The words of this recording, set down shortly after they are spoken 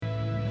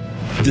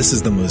This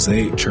is the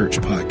Mosaic Church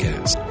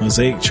podcast.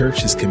 Mosaic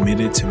Church is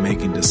committed to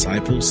making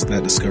disciples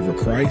that discover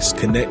Christ,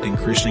 connect in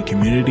Christian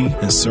community,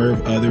 and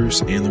serve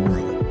others and the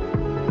world.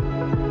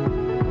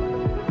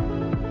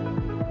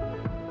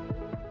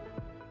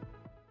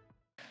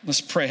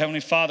 Let's pray. Heavenly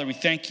Father, we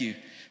thank you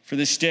for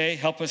this day.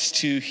 Help us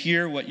to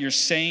hear what you're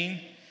saying.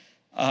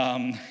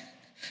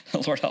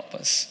 Lord, help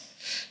us.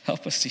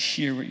 Help us to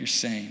hear what you're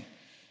saying.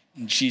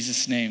 In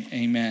Jesus' name,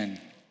 amen.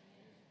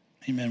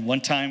 Amen.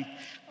 One time,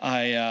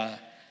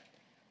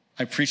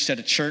 I preached at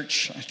a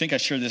church. I think I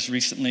shared this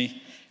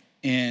recently,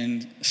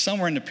 and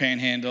somewhere in the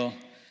Panhandle,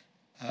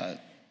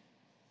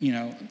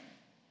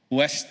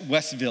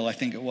 Westville, I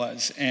think it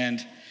was.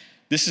 And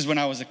this is when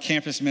I was a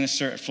campus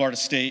minister at Florida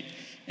State,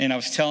 and I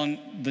was telling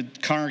the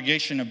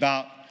congregation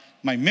about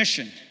my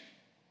mission.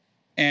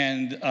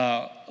 And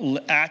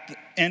at the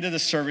end of the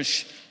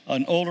service,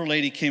 an older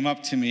lady came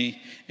up to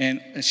me,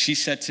 and she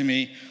said to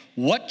me,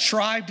 "What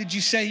tribe did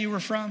you say you were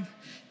from?"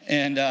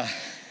 And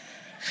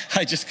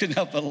I just couldn't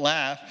help but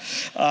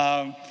laugh.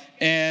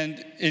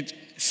 And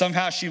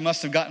somehow she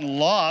must have gotten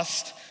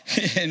lost,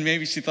 and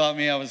maybe she thought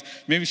I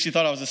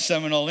was a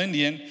Seminole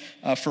Indian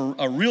for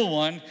a real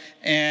one,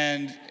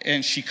 and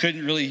she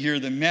couldn't really hear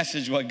the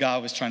message, what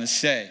God was trying to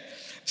say.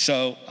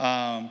 So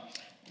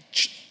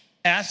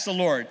ask the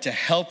Lord to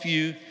help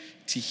you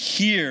to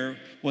hear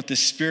what the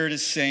Spirit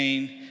is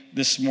saying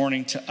this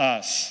morning to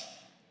us.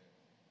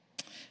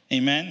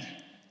 Amen?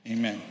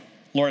 Amen.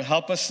 Lord,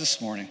 help us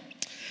this morning.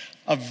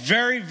 A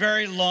very,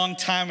 very long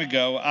time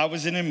ago, I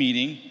was in a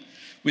meeting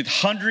with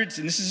hundreds,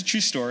 and this is a true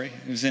story.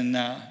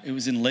 It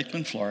was in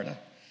Lakeland, Florida,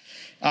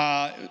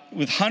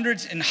 with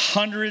hundreds and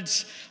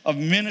hundreds of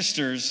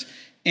ministers,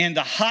 and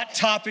the hot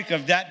topic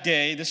of that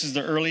day, this is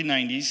the early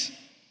 90s,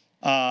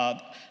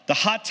 the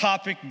hot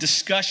topic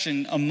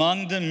discussion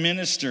among the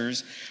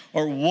ministers,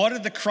 or what are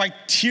the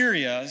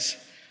criterias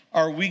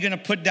are we going to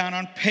put down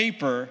on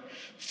paper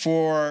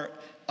for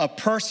a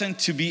person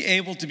to be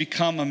able to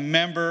become a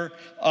member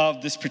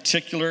of this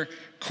particular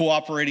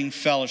cooperating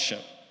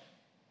fellowship.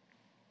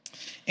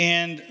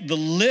 And the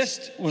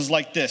list was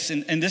like this,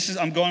 and this is,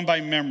 I'm going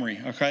by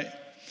memory, okay?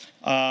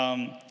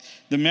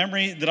 The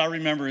memory that I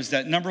remember is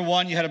that, number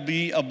one, you had to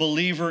be a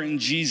believer in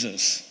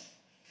Jesus.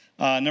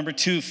 Number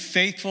two,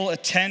 faithful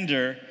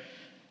attender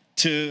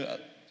to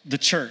the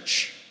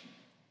church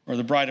or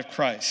the bride of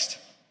Christ.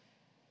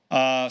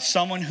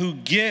 Someone who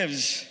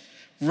gives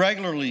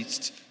regularly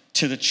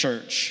to the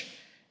church.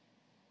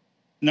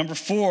 Number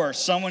four,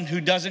 someone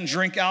who doesn't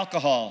drink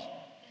alcohol.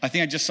 I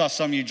think I just saw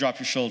some of you drop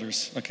your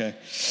shoulders. Okay.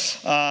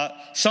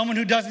 Someone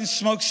who doesn't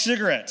smoke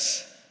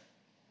cigarettes.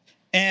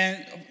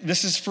 And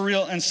this is for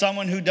real. And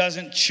someone who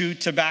doesn't chew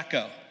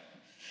tobacco.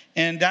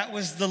 And that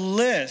was the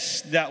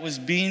list that was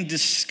being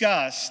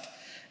discussed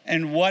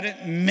and what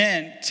it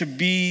meant to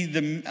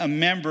be a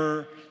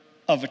member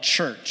of a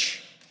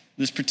church,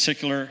 this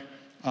particular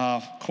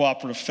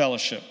cooperative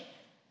fellowship.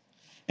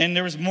 And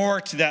there was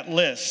more to that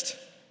list.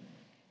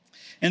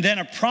 And then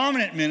a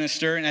prominent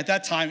minister, and at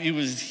that time he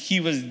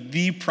was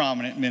the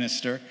prominent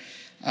minister.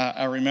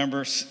 I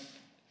remember,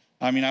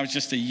 I was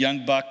just a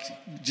young buck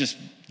just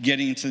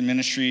getting into the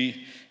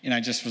ministry, and I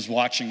just was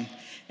watching.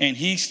 And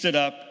he stood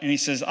up and he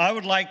says, "I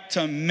would like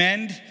to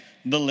amend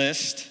the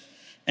list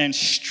and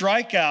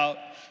strike out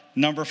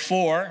number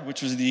 4,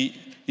 which was the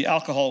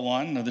alcohol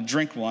one, or the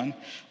drink one.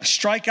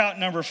 Strike out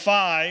number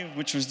 5,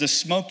 which was the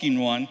smoking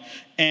one,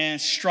 and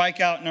strike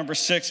out number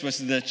 6, which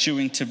was the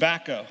chewing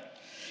tobacco.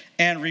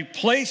 And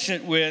replace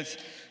it with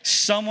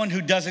someone who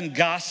doesn't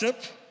gossip,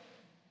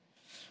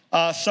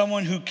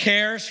 someone who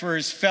cares for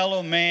his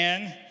fellow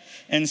man,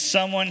 and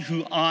someone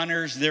who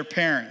honors their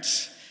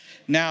parents."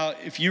 Now,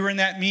 if you were in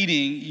that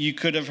meeting, you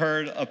could have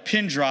heard a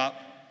pin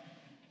drop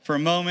for a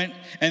moment,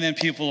 and then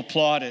people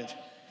applauded.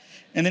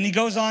 And then he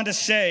goes on to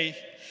say,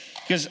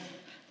 because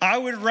I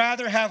would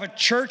rather have a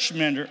church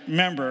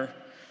member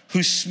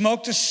who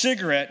smoked a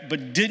cigarette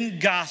but didn't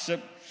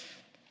gossip.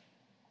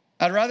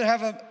 I'd rather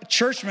have a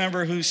church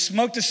member who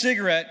smoked a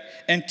cigarette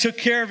and took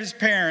care of his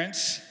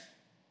parents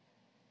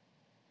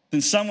than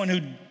someone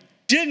who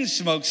didn't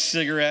smoke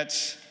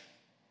cigarettes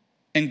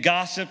and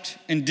gossiped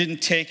and didn't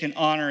take and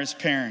honor his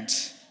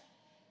parents.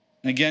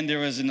 And again, there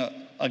was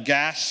a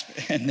gasp,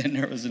 and then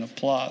there was an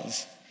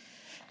applause.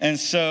 And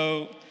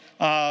so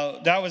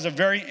that was a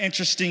very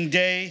interesting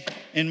day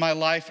in my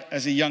life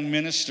as a young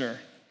minister,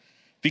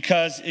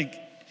 because it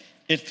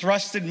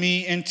thrusted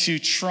me into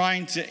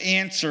trying to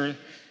answer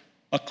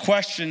a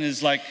question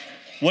is like,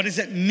 what does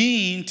it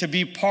mean to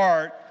be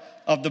part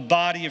of the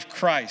body of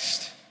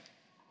Christ?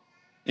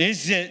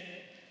 Is it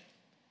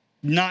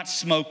not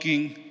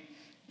smoking?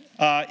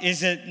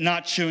 Is it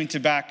not chewing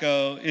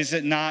tobacco? Is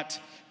it not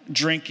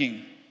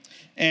drinking?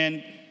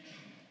 And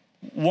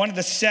one of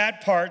the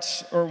sad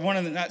parts, or one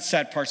of the, not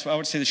sad parts, but I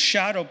would say the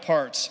shadow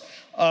parts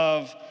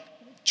of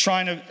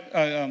trying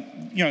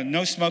to,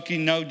 no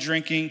smoking, no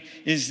drinking,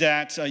 is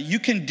that you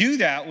can do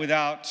that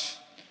without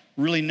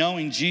really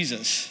knowing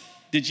Jesus.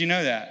 Did you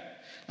know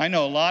that? I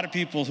know a lot of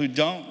people who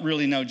don't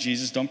really know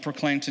Jesus, don't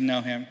proclaim to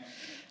know him.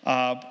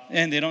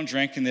 And they don't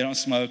drink and they don't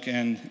smoke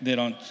and they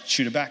don't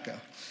chew tobacco.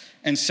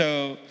 And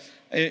so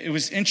it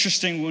was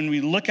interesting when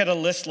we look at a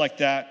list like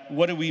that,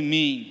 what do we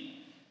mean?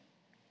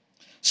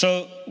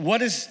 So what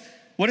does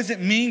it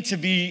mean to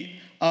be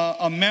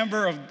a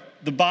member of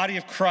the body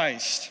of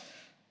Christ?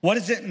 What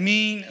does it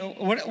mean?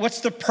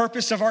 What's the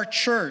purpose of our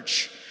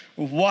church?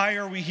 Why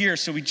are we here?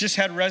 So we just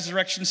had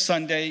Resurrection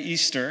Sunday,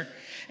 Easter,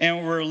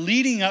 and we're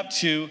leading up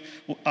to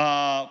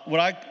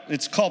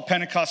it's called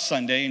Pentecost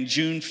Sunday, and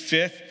June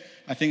 5th,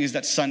 I think, is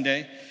that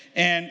Sunday.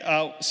 And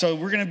so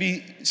we're going to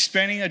be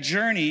spending a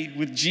journey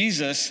with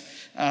Jesus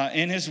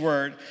in his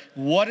word.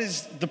 What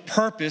is the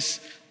purpose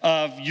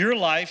of your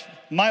life,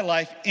 my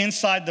life,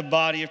 inside the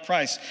body of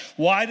Christ?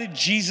 Why did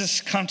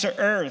Jesus come to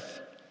earth?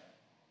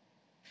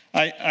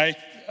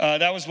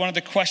 That was one of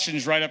the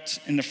questions right up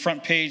in the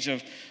front page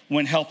of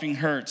When Helping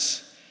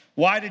Hurts.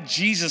 Why did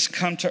Jesus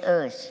come to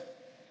earth?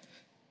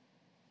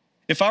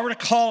 If I were to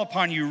call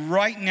upon you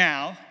right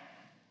now,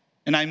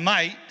 and I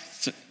might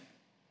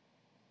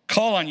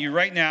call on you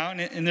right now,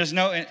 and there's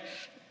no,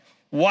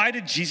 why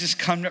did Jesus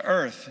come to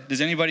earth?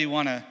 Does anybody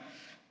want to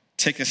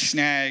take a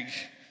snag,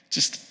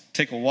 just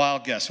take a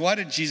wild guess? Why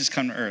did Jesus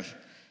come to earth?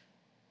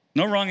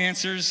 No wrong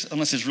answers,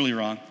 unless it's really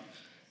wrong.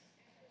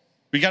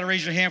 You got to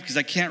raise your hand because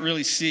I can't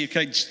really see.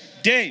 Okay,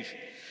 Dave,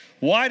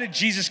 why did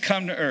Jesus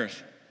come to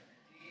earth?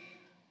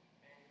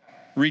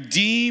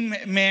 Redeem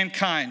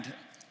mankind.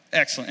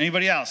 Excellent.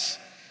 Anybody else?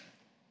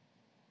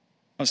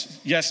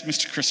 Yes,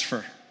 Mr.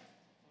 Christopher.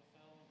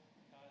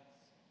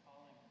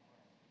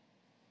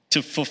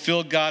 To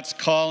fulfill God's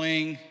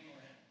calling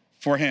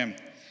for him.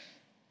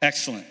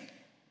 Excellent.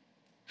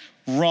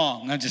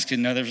 Wrong. I'm just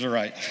kidding. No, there's a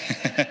right.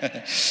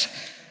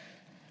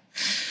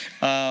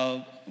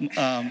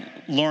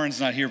 Lauren's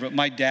not here, but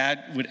my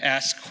dad would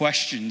ask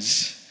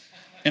questions.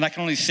 And I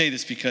can only say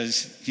this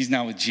because he's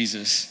now with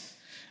Jesus.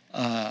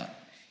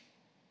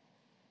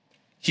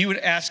 He would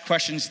ask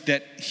questions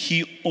that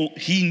he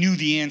knew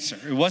the answer.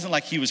 It wasn't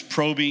like he was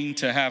probing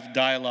to have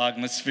dialogue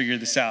and let's figure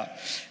this out.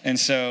 And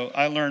so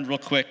I learned real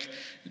quick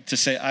to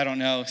say, I don't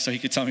know, so he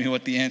could tell me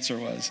what the answer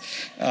was.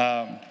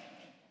 But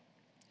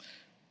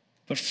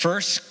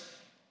first,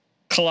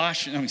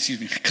 Colossians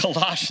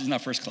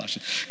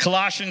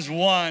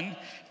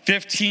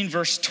 1:15,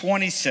 verse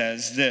 20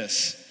 says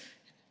this,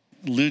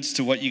 alludes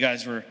to what you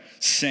guys were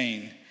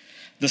saying.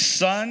 The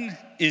Son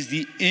is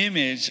the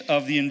image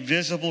of the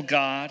invisible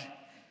God,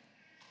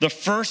 the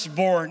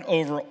firstborn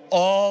over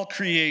all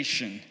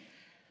creation.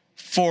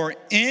 For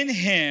in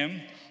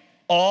him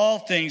all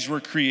things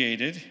were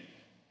created,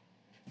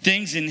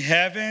 things in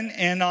heaven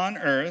and on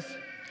earth,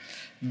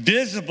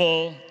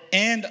 visible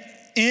and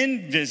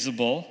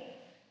invisible,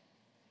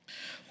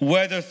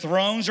 whether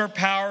thrones or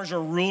powers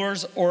or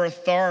rulers or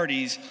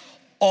authorities,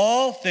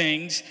 all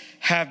things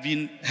have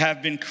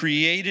been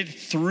created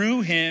through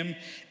him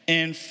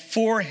and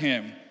for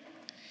him.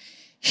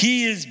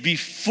 He is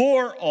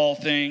before all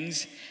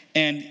things,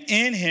 and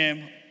in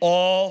him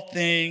all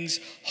things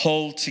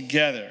hold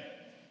together.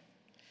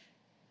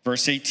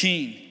 Verse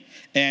 18,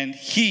 and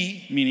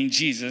he, meaning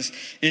Jesus,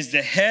 is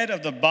the head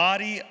of the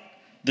body,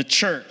 the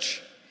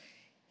church.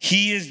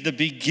 He is the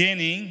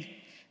beginning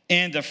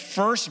and the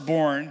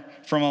firstborn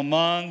from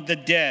among the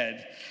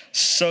dead,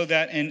 so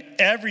that in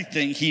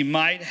everything he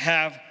might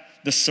have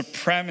the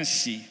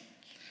supremacy.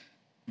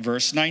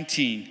 Verse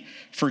 19,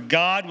 for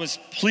God was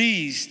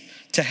pleased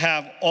to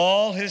have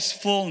all his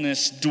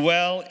fullness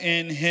dwell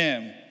in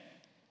him.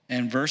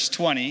 And verse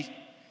 20,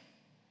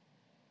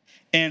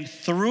 and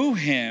through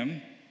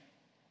him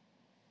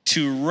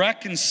to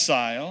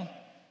reconcile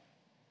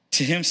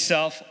to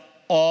himself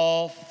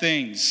all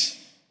things.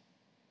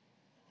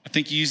 I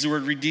think you used the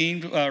word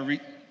redeemed,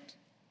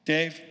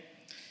 Dave.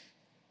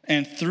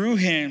 And through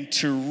him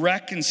to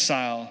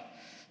reconcile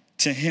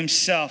to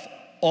himself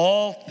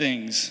all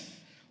things,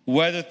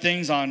 whether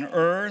things on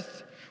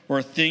earth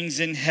or things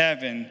in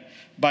heaven,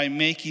 by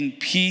making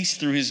peace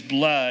through his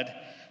blood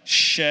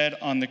shed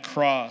on the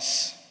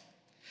cross.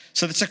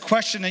 So that's a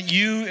question that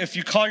if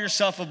you call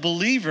yourself a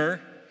believer,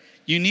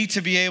 you need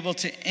to be able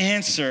to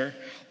answer.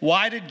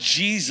 Why did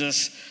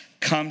Jesus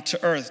come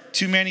to earth?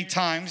 Too many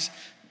times,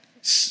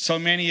 so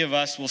many of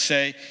us will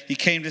say, he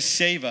came to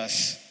save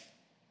us.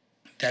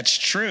 That's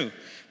true,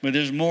 but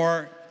there's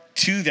more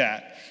to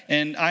that.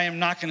 And I am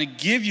not going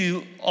to give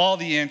you all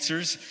the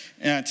answers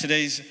in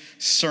today's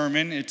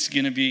sermon. It's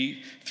going to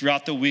be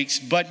throughout the weeks.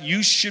 But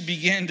you should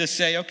begin to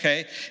say,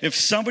 okay, if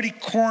somebody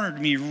cornered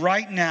me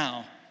right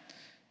now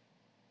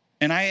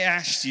and I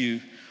asked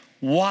you,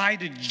 why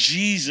did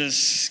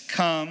Jesus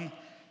come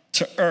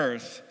to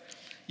earth?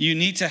 You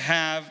need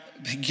to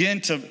begin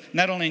to,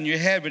 not only in your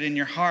head, but in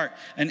your heart,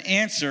 an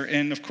answer.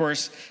 And of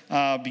course,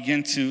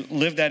 begin to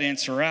live that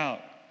answer out.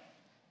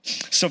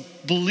 So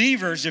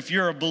believers, if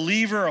you're a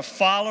believer, a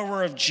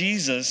follower of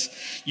Jesus,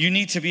 you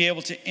need to be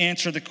able to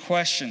answer the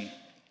question.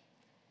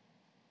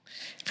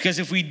 Because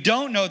if we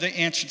don't know the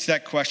answer to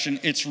that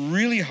question, it's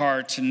really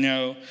hard to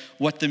know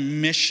what the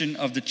mission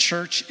of the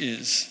church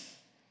is.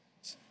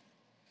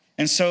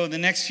 And so the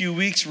next few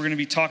weeks, we're going to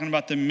be talking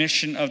about the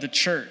mission of the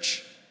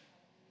church.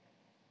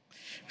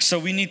 So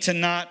we need to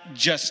not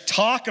just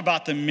talk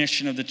about the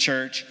mission of the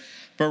church,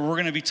 but we're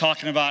going to be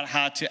talking about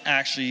how to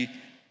actually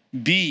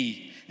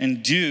be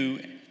and do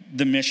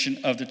the mission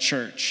of the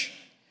church.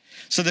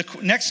 So the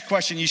next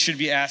question you should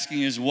be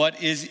asking is,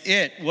 what is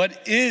it?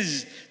 What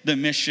is the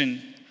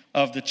mission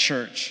of the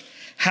church?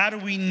 How do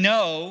we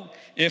know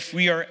if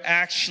we are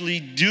actually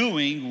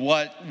doing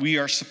what we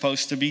are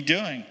supposed to be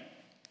doing?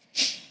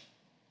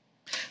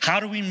 How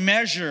do we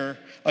measure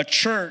a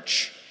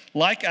church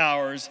like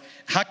ours?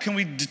 How can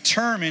we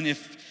determine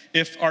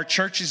if our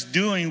church is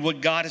doing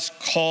what God has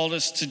called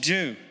us to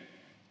do?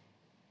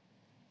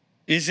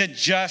 Is it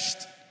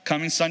just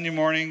coming Sunday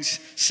mornings,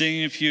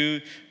 singing a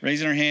few,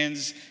 raising our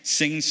hands,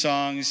 singing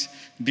songs,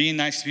 being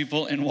nice to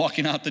people, and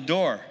walking out the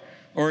door?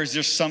 Or is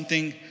there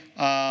something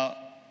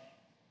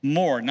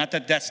more? Not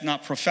that that's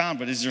not profound,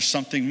 but is there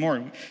something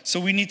more? So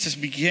we need to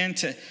begin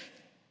to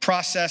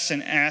process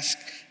and ask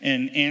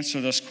and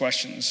answer those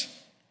questions.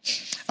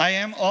 I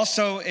am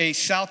also a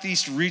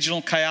Southeast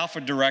Regional Chi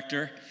Alpha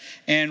Director,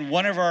 and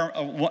one of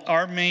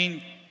our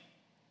main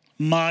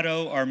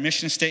motto, our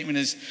mission statement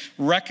is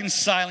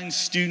reconciling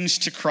students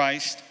to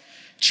Christ,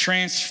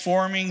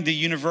 transforming the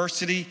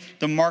university,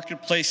 the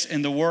marketplace,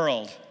 and the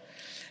world.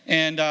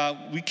 And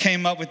we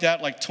came up with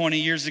that like 20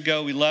 years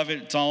ago. We love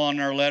it. It's all on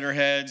our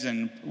letterheads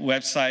and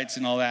websites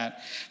and all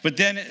that. But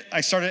then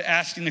I started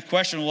asking the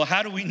question, well,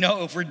 how do we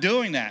know if we're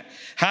doing that?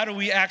 How do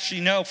we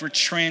actually know if we're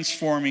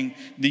transforming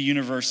the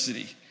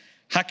university?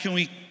 How can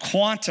we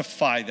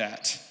quantify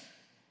that?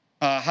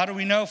 How do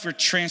we know if we're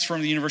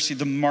transforming the university,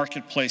 the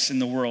marketplace, in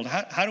the world?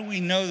 How do we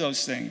know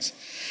those things?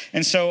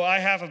 And so I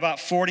have about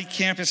 40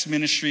 campus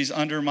ministries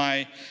under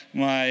my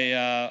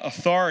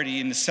authority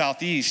in the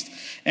Southeast.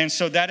 And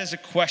so that is a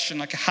question,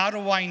 like, how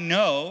do I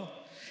know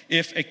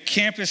if a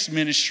campus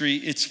ministry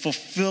is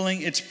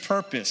fulfilling its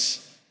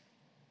purpose?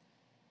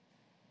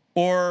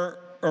 Or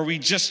are we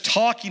just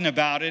talking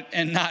about it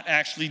and not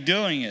actually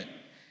doing it?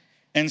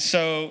 And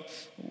so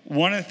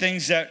one of the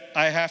things that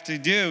I have to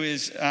do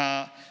is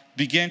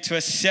begin to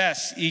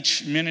assess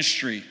each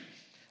ministry.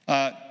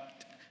 I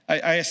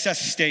assess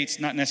states,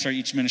 not necessarily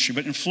each ministry,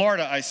 but in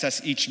Florida, I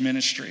assess each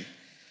ministry.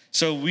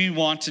 So we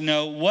want to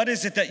know, what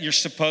is it that you're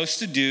supposed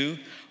to do?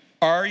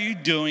 Are you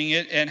doing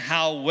it? And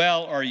how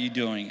well are you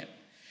doing it?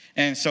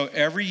 And so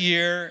every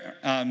year,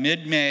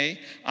 mid-May,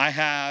 I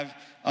have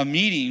a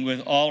meeting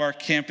with all our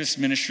campus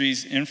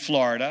ministries in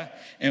Florida,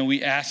 and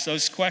we ask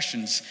those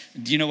questions.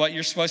 Do you know what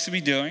you're supposed to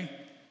be doing?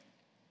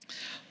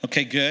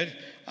 Okay, good.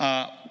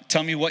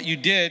 Tell me what you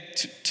did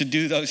to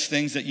do those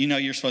things that you know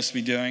you're supposed to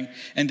be doing.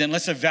 And then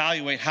let's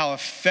evaluate how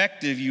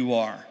effective you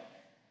are.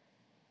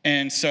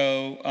 And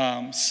so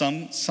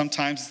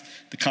sometimes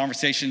the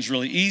conversation is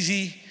really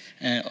easy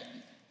and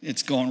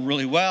it's going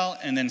really well.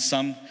 And then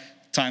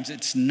sometimes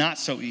it's not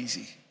so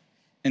easy.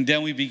 And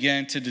then we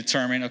begin to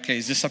determine, okay,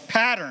 is this a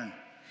pattern?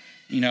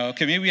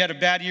 Okay, maybe we had a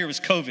bad year, it was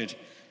COVID.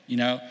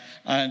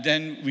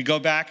 Then we go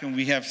back and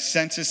we have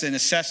census and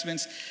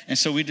assessments, and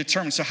so we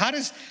determine. So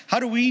how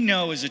do we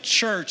know as a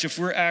church if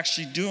we're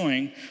actually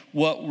doing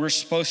what we're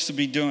supposed to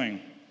be doing?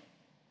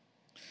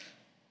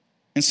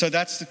 And so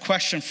that's the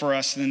question for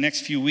us in the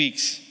next few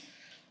weeks.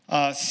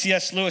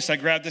 C.S. Lewis, I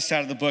grabbed this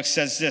out of the book,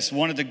 says this: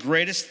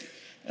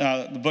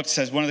 the book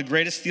says, one of the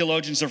greatest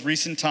theologians of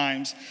recent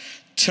times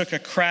took a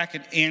crack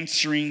at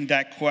answering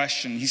that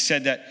question. He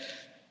said that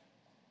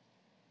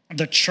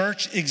the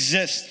church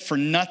exists for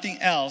nothing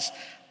else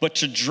but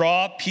to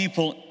draw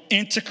people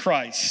into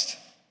Christ.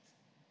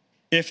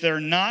 If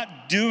they're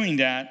not doing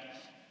that,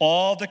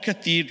 all the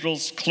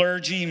cathedrals,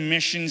 clergy,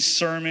 missions,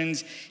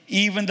 sermons,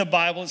 even the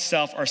Bible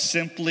itself are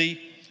simply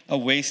a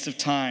waste of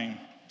time.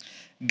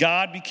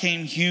 God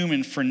became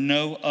human for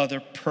no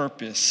other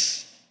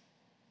purpose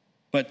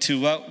but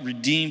to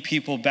redeem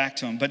people back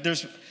to him. But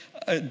there's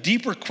a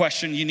deeper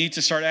question you need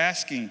to start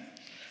asking.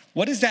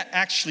 What does that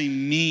actually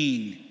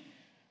mean?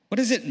 What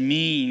does it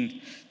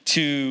mean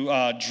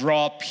to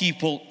draw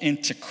people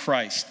into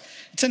Christ?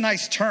 It's a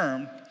nice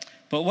term,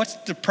 but what's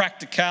the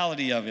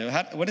practicality of it?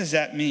 What does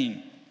that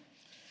mean?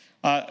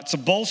 It's a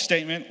bold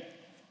statement.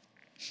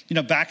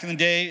 Back in the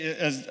day,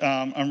 as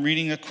I'm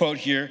reading a quote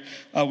here,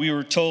 we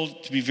were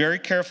told to be very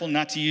careful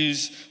not to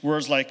use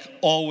words like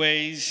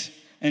always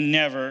and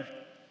never.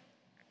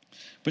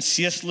 But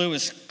C.S.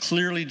 Lewis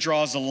clearly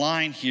draws a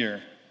line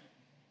here.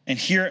 And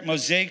here at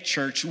Mosaic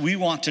Church, we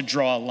want to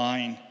draw a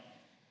line.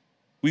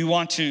 We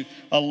want to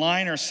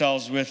align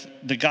ourselves with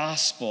the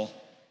gospel.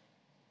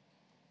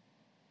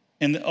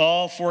 And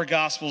all four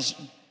gospels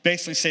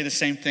basically say the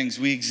same things.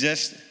 We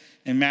exist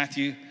in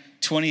Matthew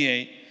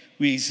 28.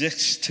 We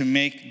exist to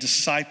make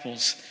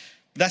disciples.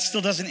 That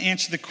still doesn't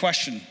answer the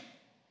question.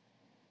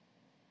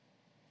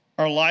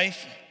 Our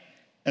life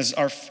as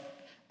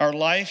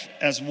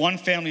one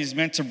family is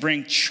meant to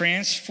bring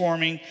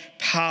transforming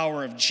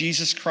power of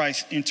Jesus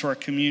Christ into our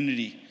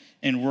community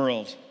and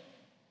world.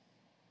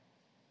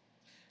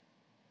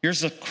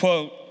 Here's a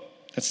quote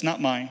that's not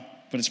mine,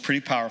 but it's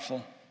pretty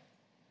powerful.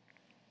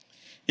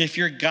 If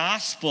your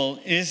gospel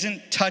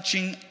isn't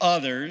touching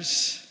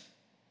others,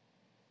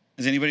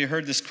 has anybody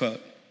heard this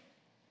quote?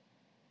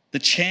 the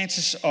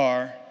chances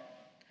are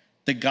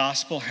the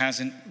gospel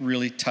hasn't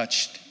really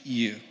touched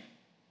you.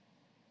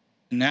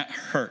 And that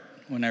hurt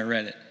when I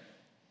read it.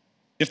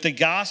 If the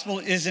gospel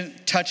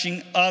isn't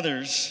touching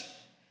others,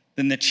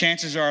 then the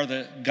chances are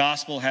the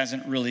gospel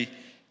hasn't really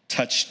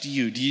touched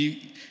you. Do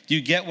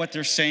you get what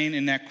they're saying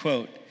in that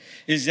quote?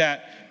 Is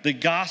that the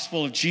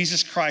gospel of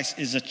Jesus Christ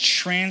is a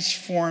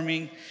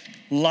transforming,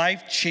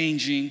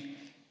 life-changing,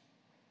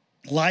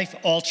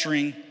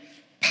 life-altering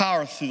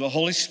power through the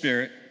Holy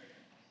Spirit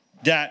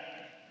that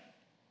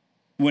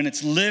when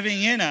it's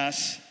living in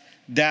us,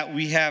 that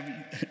we have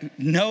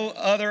no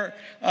other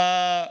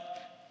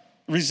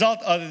result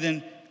other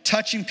than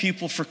touching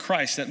people for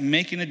Christ, that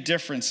making a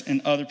difference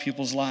in other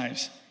people's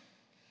lives.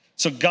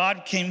 So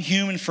God became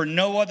human for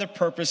no other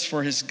purpose,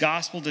 for his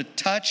gospel to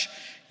touch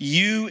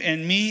you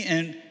and me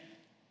and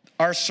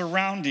our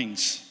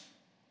surroundings.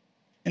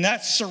 And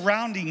that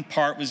surrounding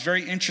part was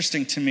very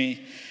interesting to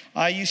me.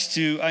 I used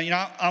to,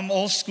 I'm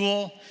old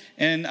school,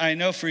 and I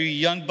know for you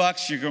young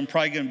bucks, you're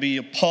probably going to be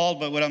appalled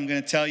by what I'm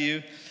going to tell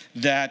you,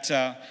 that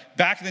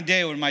back in the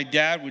day when my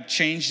dad would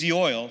change the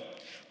oil,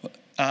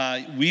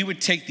 we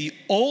would take the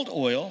old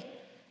oil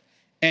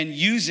and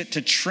use it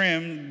to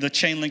trim the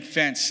chain link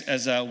fence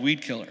as a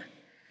weed killer.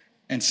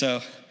 And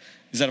so,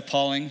 is that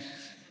appalling?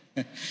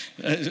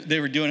 They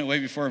were doing it way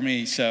before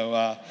me.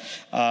 So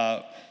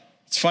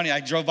it's funny, I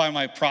drove by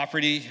my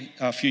property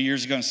a few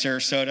years ago in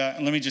Sarasota,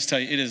 and let me just tell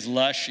you, it is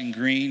lush and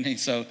green, and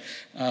so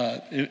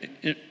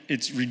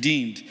it's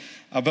redeemed.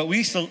 But we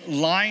used to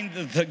line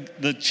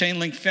the chain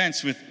link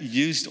fence with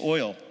used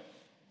oil.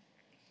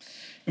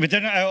 But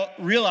then I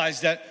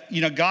realized that,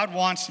 God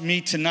wants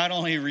me to not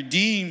only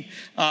redeem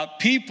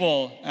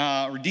people,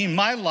 redeem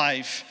my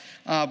life,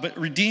 but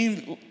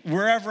redeem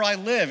wherever I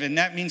live. And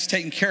that means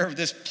taking care of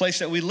this place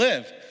that we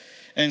live.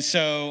 And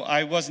so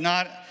I was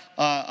not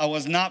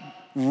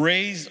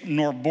raised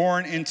nor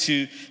born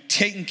into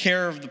taking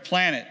care of the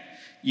planet.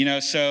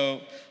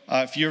 So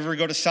if you ever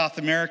go to South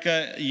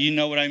America, you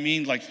know what I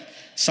mean. Like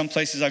some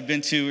places I've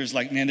been to is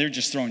like, man, they're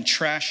just throwing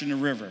trash in the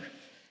river.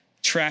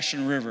 Trash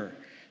in the river.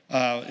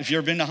 If you've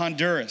ever been to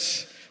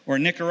Honduras or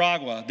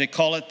Nicaragua, they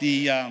call it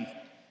the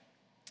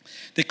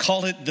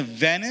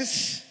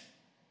Venice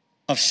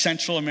of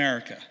Central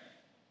America.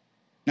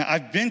 Now,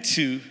 I've been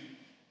to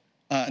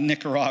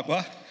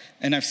Nicaragua,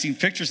 and I've seen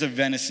pictures of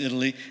Venice,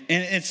 Italy,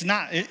 and it's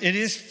not. It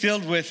is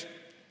filled with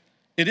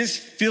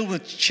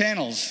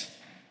channels,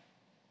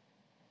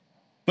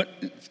 but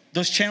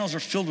those channels are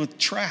filled with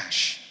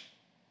trash,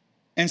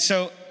 and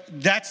so.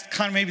 That's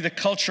kind of maybe the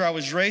culture I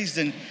was raised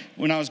in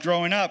when I was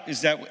growing up,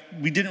 is that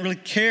we didn't really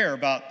care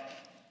about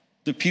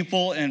the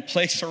people and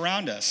place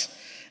around us.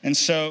 And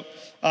so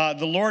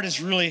the Lord has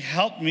really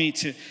helped me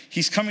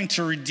he's coming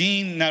to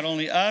redeem not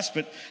only us,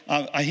 but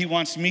he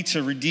wants me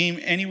to redeem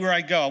anywhere I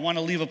go. I want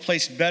to leave a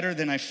place better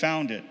than I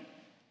found it.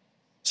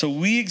 So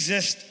we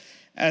exist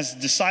as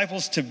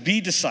disciples to be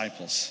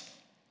disciples.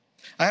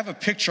 I have a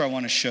picture I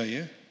want to show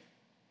you.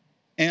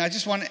 And I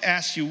just want to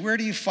ask you, where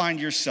do you find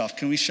yourself?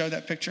 Can we show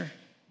that picture?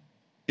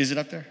 Is it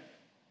up there?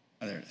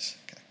 Oh, there it is.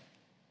 Okay.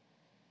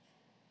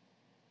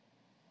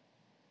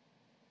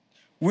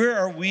 Where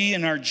are we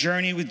in our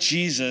journey with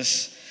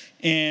Jesus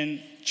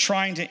in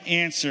trying to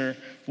answer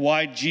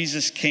why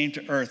Jesus came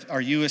to earth?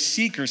 Are you a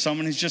seeker,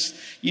 someone who's just,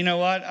 you know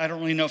what, I don't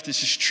really know if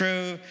this is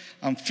true,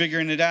 I'm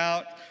figuring it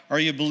out? Are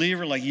you a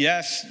believer? Like,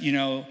 yes,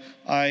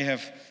 I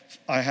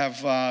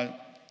have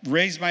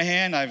raised my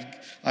hand,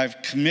 I've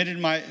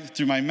committed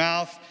through my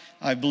mouth,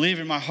 I believe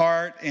in my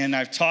heart, and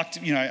I've talked,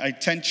 I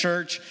attend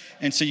church,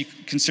 and so you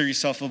consider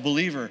yourself a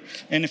believer.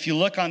 And if you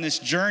look on this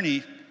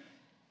journey,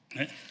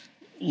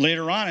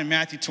 later on in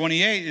Matthew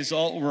 28,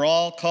 we're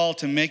all called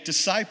to make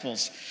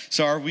disciples.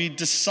 So are we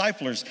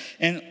disciplers?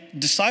 And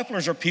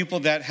disciplers are people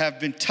that have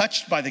been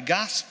touched by the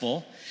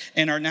gospel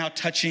and are now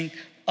touching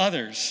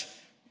others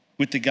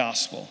with the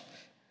gospel.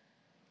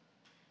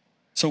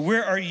 So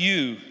where are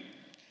you?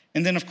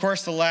 And then, of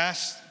course, the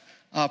last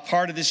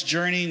part of this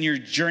journey and your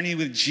journey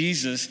with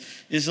Jesus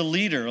is a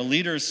leader. A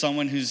leader is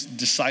someone who's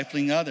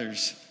discipling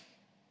others.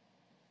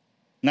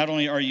 Not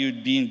only are you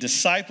being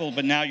discipled,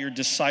 but now you're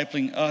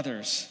discipling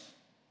others.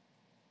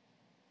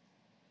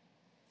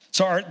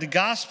 So the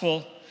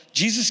gospel,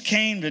 Jesus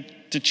came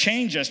to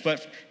change us,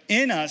 but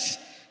in us,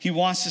 he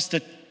wants us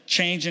to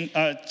change and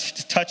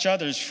to touch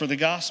others for the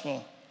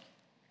gospel.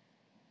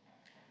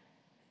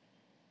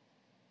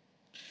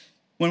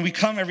 When we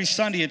come every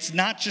Sunday, it's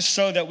not just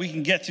so that we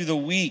can get through the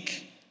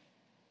week.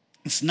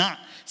 It's not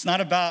just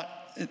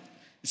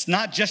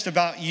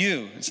about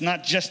you. It's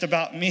not just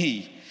about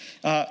me.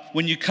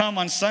 When you come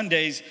on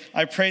Sundays,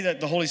 I pray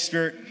that the Holy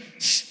Spirit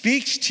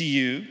speaks to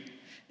you,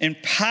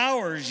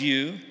 empowers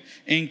you,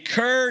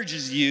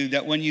 encourages you,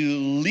 that when you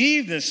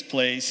leave this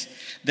place,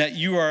 that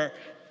you are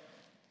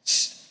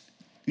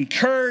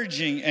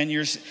encouraging and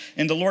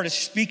the Lord is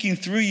speaking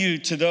through you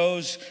to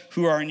those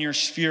who are in your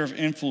sphere of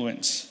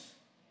influence.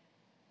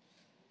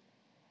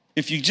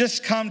 If you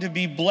just come to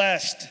be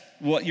blessed,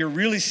 what you're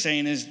really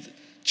saying is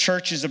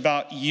church is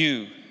about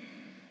you.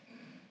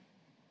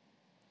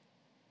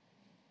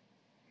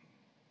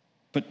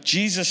 But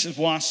Jesus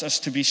wants us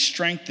to be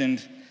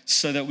strengthened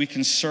so that we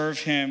can serve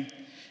him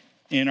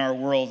in our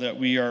world that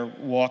we are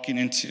walking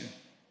into.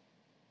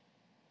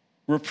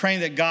 We're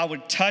praying that God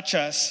would touch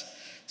us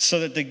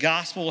so that the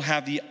gospel will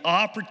have the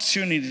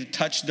opportunity to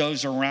touch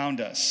those around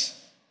us.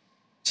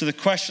 So the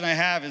question I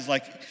have is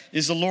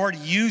is the Lord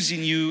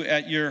using you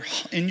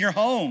in your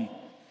home?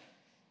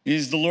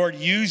 Is the Lord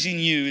using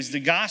you? Is the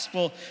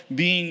gospel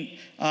being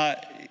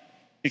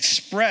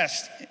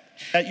expressed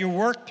at your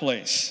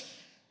workplace?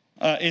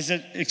 Is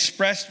it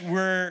expressed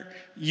where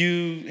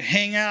you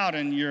hang out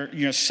in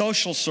your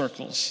social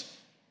circles?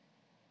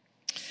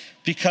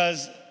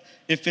 Because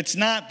if it's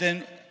not,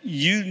 then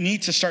you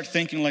need to start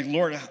thinking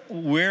Lord,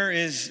 where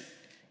is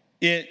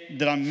it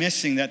that I'm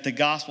missing that the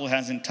gospel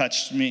hasn't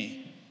touched me?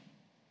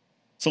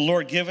 So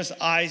Lord, give us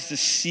eyes to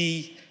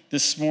see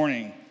this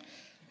morning.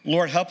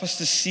 Lord, help us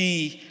to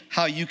see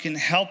how you can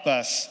help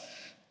us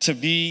to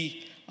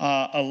be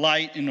a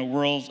light in a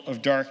world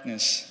of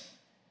darkness.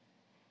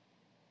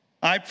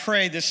 I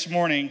pray this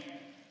morning,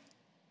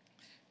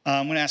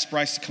 I'm going to ask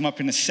Bryce to come up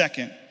in a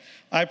second.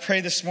 I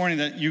pray this morning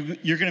that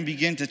you're going to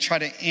begin to try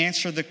to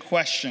answer the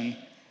question,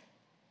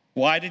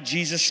 why did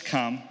Jesus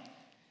come,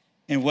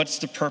 and what's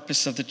the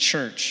purpose of the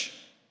church?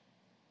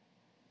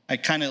 I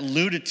kind of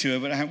alluded to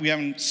it, but we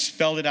haven't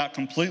spelled it out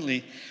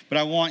completely. But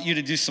I want you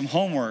to do some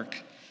homework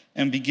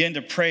and begin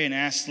to pray and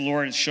ask the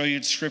Lord to show you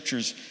the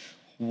scriptures.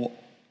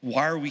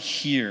 Why are we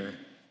here?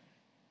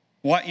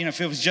 Why,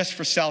 if it was just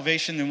for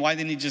salvation, then why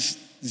didn't he just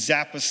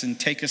zap us and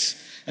take us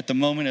at the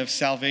moment of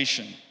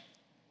salvation?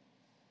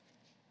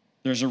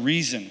 There's a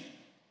reason.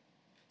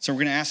 So we're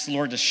going to ask the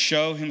Lord to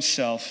show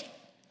himself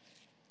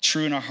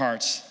true in our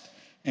hearts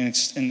and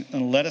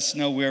let us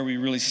know where we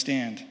really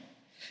stand.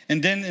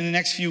 And then in the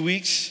next few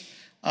weeks,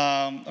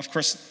 in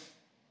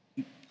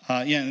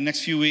the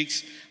next few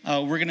weeks,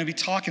 we're going to be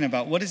talking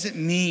about what does it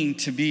mean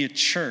to be a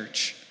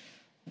church.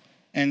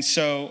 And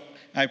so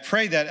I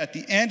pray that at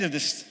the end of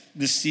this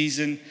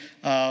season,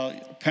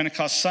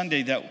 Pentecost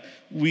Sunday, that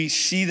we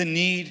see the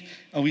need,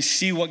 we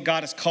see what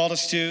God has called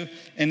us to,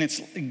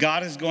 and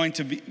God is going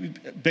to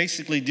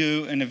basically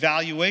do an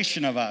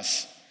evaluation of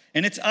us.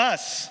 And it's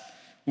us.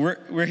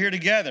 We're here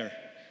together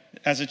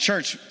as a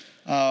church.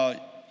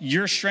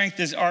 Your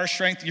strength is our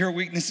strength. Your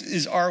weakness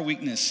is our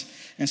weakness.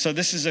 And so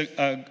this is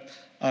a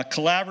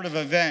collaborative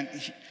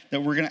event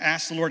that we're going to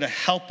ask the Lord to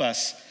help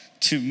us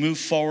to move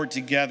forward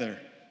together.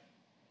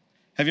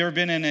 Have you ever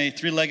been in a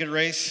three-legged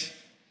race?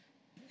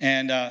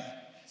 And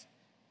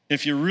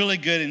if you're really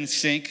good in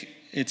sync,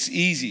 it's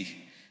easy.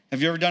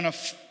 Have you ever done a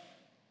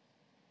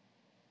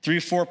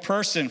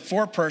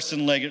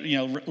four-person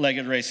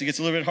legged race? It gets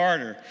a little bit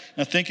harder.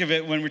 Now think of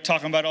it when we're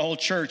talking about a whole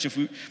church.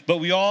 But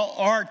we all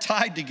are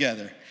tied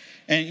together.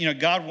 And,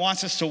 God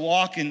wants us to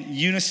walk in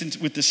unison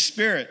with the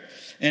Spirit.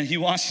 And he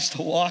wants us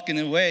to walk in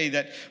a way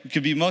that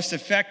could be most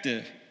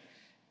effective.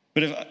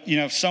 But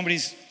if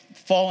somebody's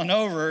fallen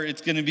over,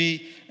 it's going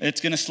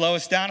to slow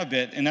us down a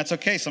bit. And that's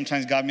okay.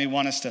 Sometimes God may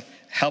want us to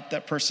help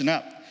that person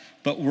up.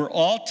 But we're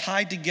all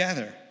tied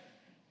together.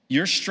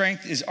 Your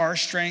strength is our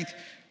strength.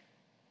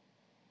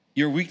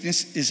 Your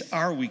weakness is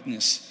our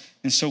weakness.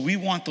 And so we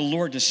want the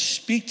Lord to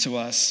speak to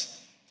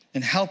us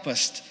and help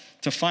us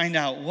to find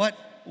out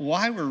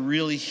why we're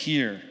really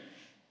here.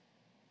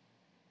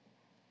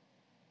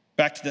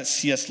 Back to that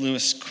C.S.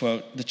 Lewis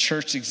quote, the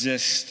church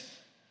exists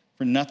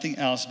for nothing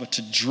else but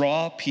to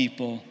draw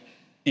people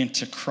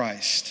into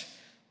Christ.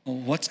 Well,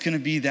 what's going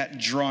to be that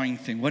drawing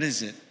thing? What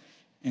is it?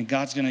 And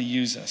God's going to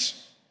use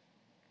us.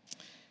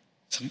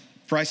 So,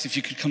 Bryce, if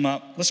you could come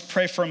up, let's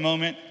pray for a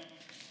moment.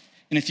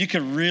 And if you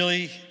could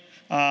really,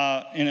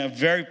 in a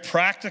very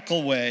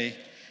practical way,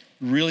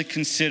 really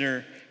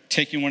consider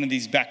taking one of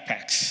these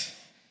backpacks.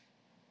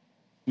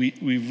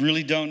 We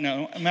really don't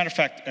know. As a matter of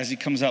fact, as he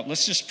comes up,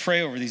 let's just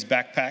pray over these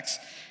backpacks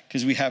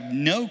because we have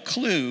no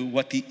clue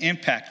what the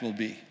impact will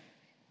be.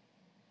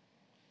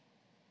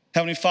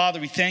 Heavenly Father,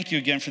 we thank you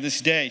again for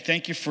this day.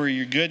 Thank you for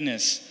your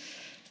goodness.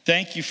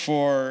 Thank you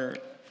for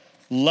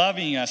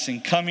loving us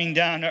and coming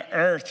down to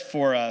earth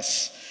for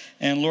us.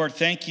 And Lord,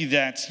 thank you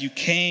that you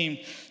came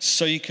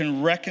so you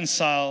can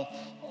reconcile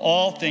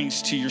all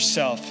things to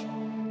yourself.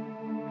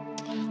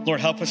 Lord,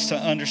 help us to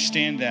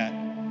understand that.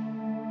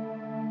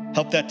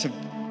 Help that to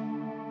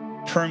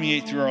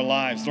permeate through our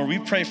lives. Lord, we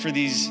pray for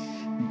these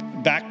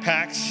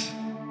backpacks.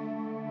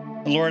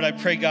 Lord, I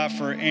pray, God,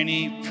 for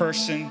any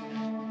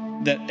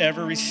person that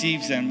ever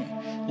receives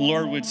them,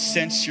 Lord, would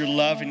sense your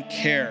love and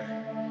care.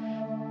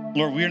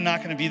 Lord, we're not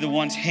going to be the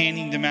ones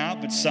handing them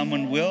out, but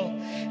someone will.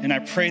 And I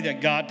pray that,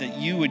 God, that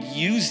you would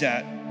use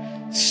that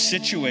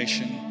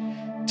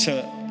situation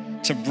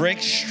to break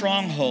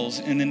strongholds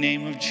in the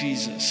name of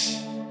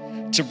Jesus,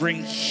 to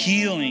bring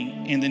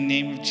healing in the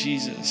name of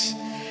Jesus.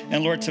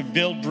 And Lord, to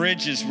build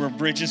bridges where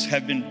bridges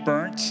have been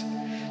burnt.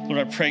 Lord,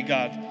 I pray,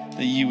 God,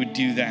 that you would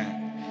do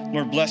that.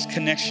 Lord, bless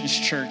Connections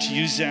Church.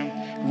 Use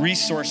them,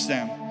 resource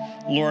them,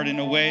 Lord, in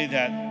a way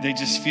that they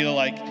just feel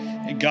like,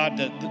 God,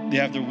 that they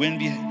have their wind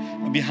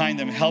behind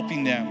them,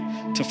 helping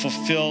them to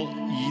fulfill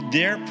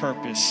their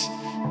purpose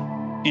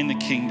in the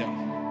kingdom.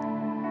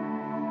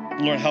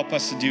 Lord, help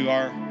us to do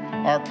our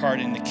part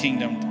in the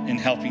kingdom in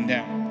helping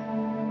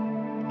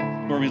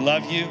them. Lord, we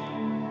love you.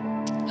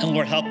 And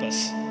Lord, help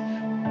us.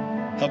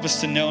 Help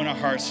us to know in our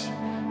hearts,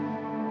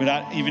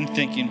 without even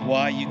thinking,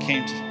 why you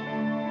came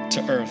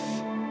to earth.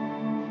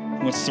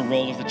 What's the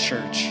role of the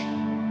church?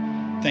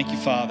 Thank you,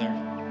 Father.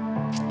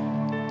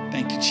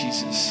 Thank you,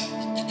 Jesus.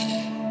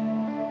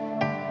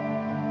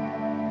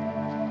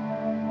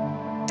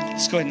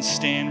 Let's go ahead and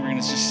stand. We're going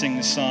to just sing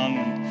this song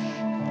and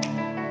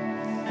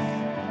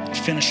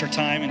finish our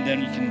time, and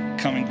then you can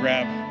come and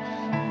grab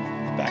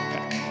a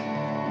backpack.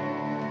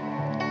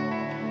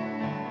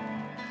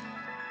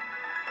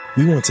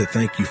 We want to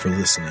thank you for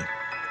listening.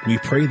 We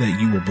pray that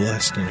you were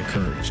blessed and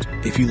encouraged.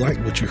 If you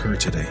liked what you heard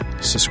today,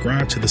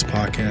 subscribe to this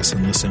podcast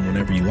and listen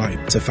whenever you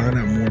like. To find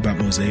out more about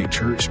Mosaic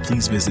Church,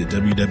 please visit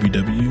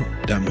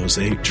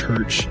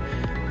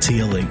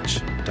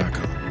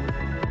www.mosaicchurchtlh.com.